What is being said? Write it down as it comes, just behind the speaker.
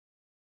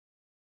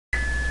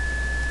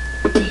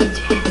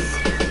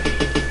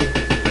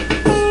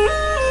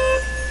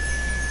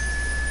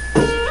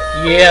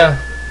Yeah,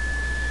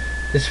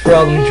 this is for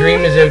all them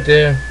dreamers out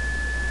there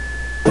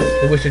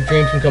that wish their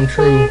dreams can come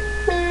true.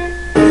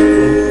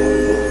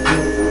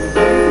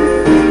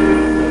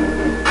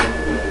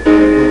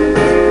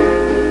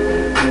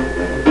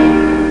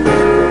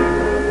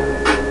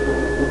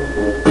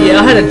 Yeah,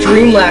 I had a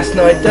dream last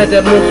night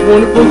that most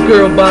wonderful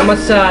girl by my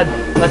side.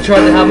 I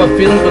tried to hide my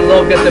feelings, but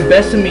love got the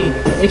best of me,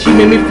 and she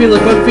made me feel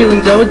like my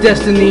feelings are a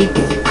destiny.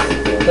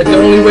 Like the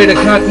only way to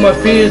conquer my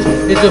fears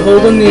is to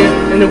hold her near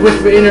and to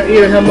whisper in her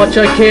ear how much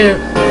I care,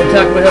 and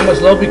talk about how much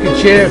love we could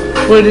share.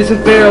 But it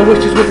isn't fair, I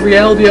wish this was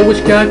reality. I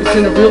wish God could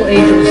send a real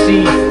angel to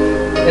see,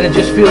 and it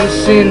just feels a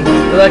sin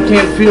that I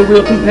can't feel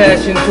real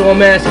compassion. So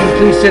I'm asking,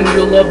 please send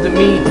real love to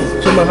me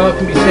so my heart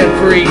can be set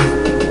free.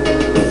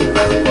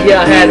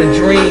 Yeah, I had a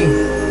dream,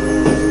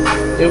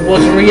 it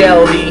wasn't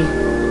reality.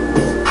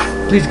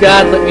 Please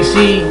God, let me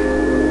see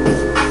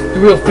the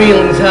real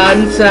feelings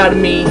hiding inside of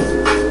me.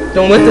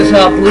 Don't let this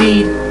heart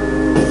bleed,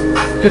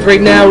 because right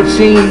now it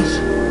seems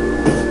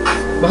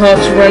my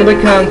heart's surrounded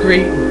by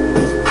concrete,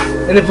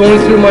 and if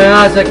only through my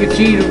eyes I could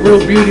see the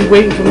real beauty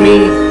waiting for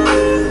me.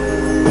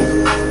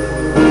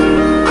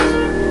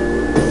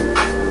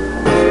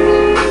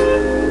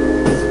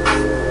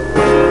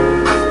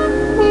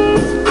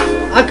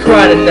 I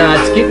cried at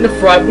nights, getting a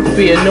fright with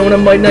fear, knowing I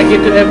might not get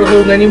to ever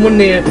hold anyone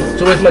near.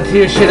 So as my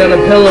tears shed on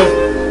a pillow,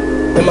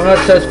 and my heart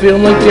starts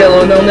feeling like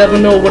jello, and I'll never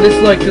know what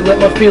it's like to let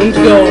my feelings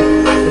go.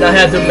 And I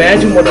have to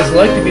imagine what it's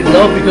like to be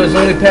loved, because the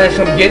only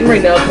passion I'm getting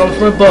right now comes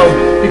from above.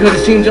 Because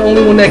it seems the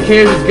only one that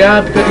cares is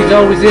God, because He's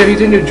always there.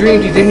 He's in your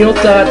dreams, He's in your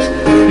thoughts.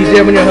 He's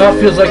there when your heart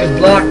feels like it's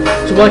blocked.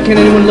 So why can't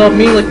anyone love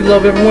me like you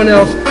love everyone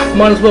else?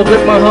 Might as well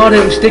rip my heart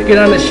out and stick it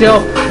on the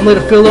shelf and let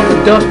it fill up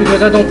with dust,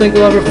 because I don't think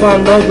I'll ever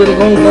find love, let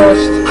alone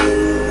lust.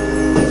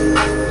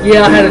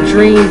 Yeah, I had a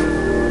dream,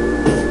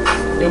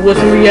 it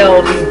wasn't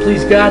reality.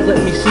 Please God,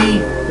 let me see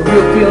the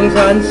real feelings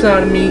hiding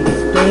inside of me.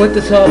 Don't let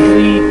this heart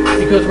bleed,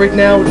 because right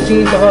now it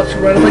seems my heart's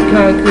surrounded by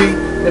concrete.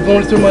 If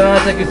only through my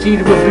eyes I could see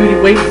the real beauty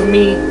waiting for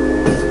me.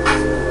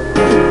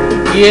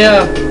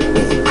 Yeah,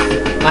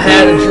 I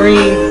had a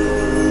dream,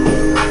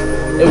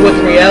 it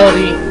wasn't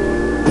reality.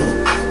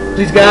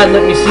 Please God,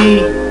 let me see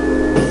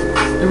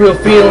the real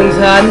feelings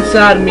hiding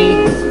inside of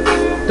me.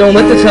 Don't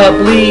let this heart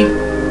bleed,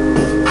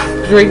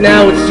 because right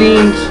now it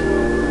seems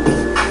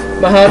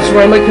my heart's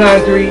surrounded by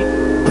concrete,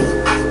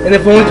 and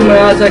if only through my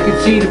eyes I could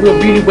see the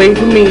real beauty waiting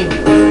for me.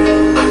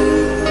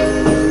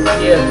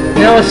 Yeah,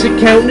 now I sit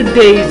counting the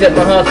days that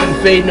my heart's been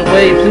fading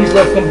away. Please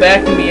love come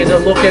back to me as I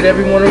look at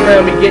everyone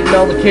around me getting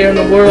all the care in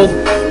the world,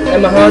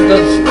 and my heart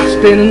does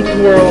spin and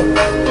twirl.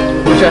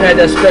 Wish I had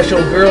that special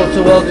girl,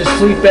 so I'll just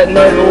sleep at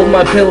night, hold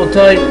my pillow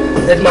tight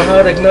as my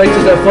heart ignites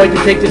as I fight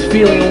to take this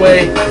feeling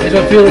away. As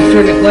my feelings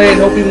turn to clay,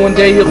 and hoping one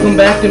day you'll come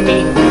back to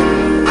me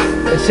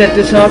and set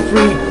this heart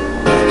free.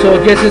 So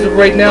I guess as of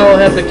right now I'll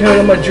have to count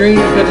on my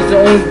dreams, because it's the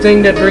only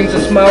thing that brings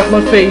a smile to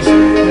my face,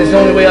 and it's the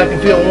only way I can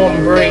feel a warm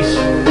embrace.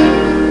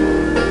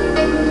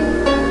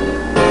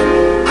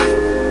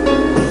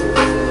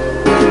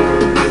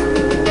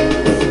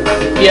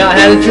 Yeah, I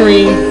had a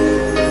dream,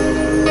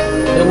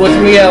 it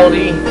wasn't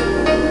reality.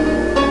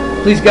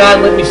 Please God,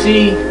 let me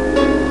see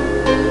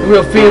the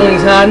real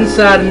feelings hiding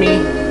inside of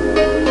me.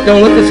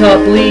 Don't let this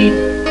heart bleed,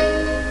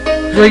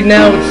 because right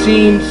now it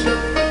seems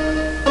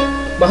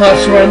my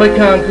heart's surrounded by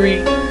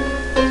concrete,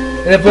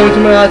 and if only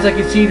through my eyes I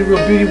could see the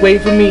real beauty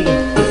waiting for me.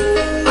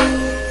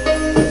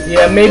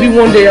 Yeah, maybe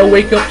one day I'll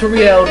wake up to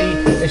reality,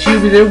 and she'll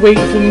be there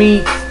waiting for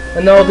me,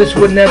 and all this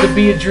wouldn't have to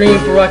be a dream,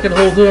 for I could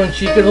hold her and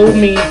she could hold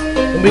me,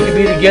 and we could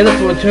be together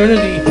for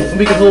eternity, and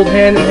we could hold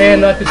hand in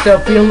hand, and I could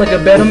start feeling like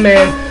a better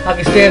man. I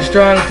could stand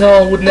strong and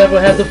tall and would never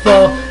have to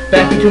fall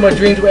back into my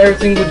dreams where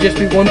everything would just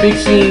be one big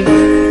scene.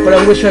 But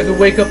I wish I could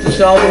wake up to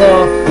solve it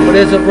all, but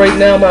as of right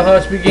now my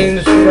heart's beginning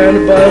to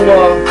surrounded by a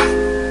wall.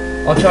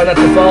 I'll try not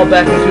to fall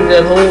back into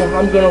that hole.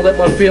 I'm gonna let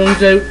my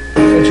feelings out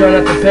and try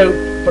not to pout,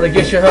 but I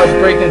guess your heart's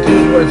breaking too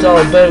is what it's all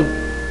about.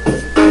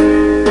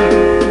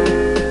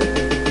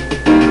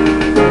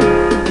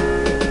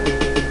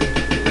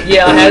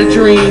 Yeah, I had a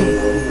dream,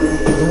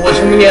 it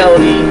wasn't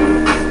reality.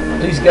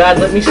 Please God,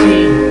 let me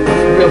see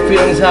the real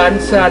feelings hiding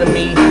inside of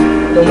me.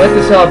 Don't let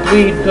this heart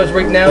bleed, because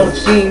right now it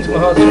seems my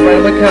heart's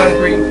surrounded by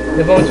concrete.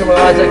 If only through my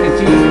eyes I could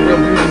see the real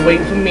beauty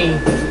waiting for me.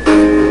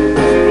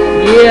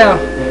 Yeah.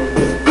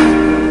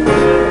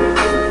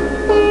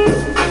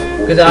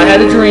 Because I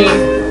had a dream,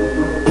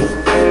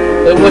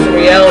 but it wasn't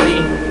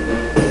reality.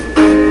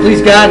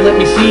 Please God, let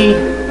me see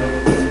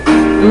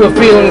the real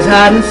feelings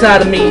hiding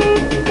inside of me.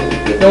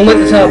 Don't let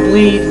this heart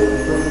bleed,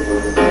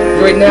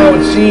 because right now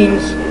it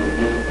seems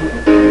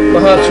my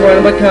heart's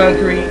surrounded by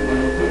concrete,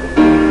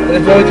 and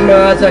if only through my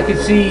eyes I could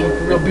see the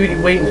real beauty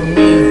waiting for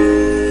me.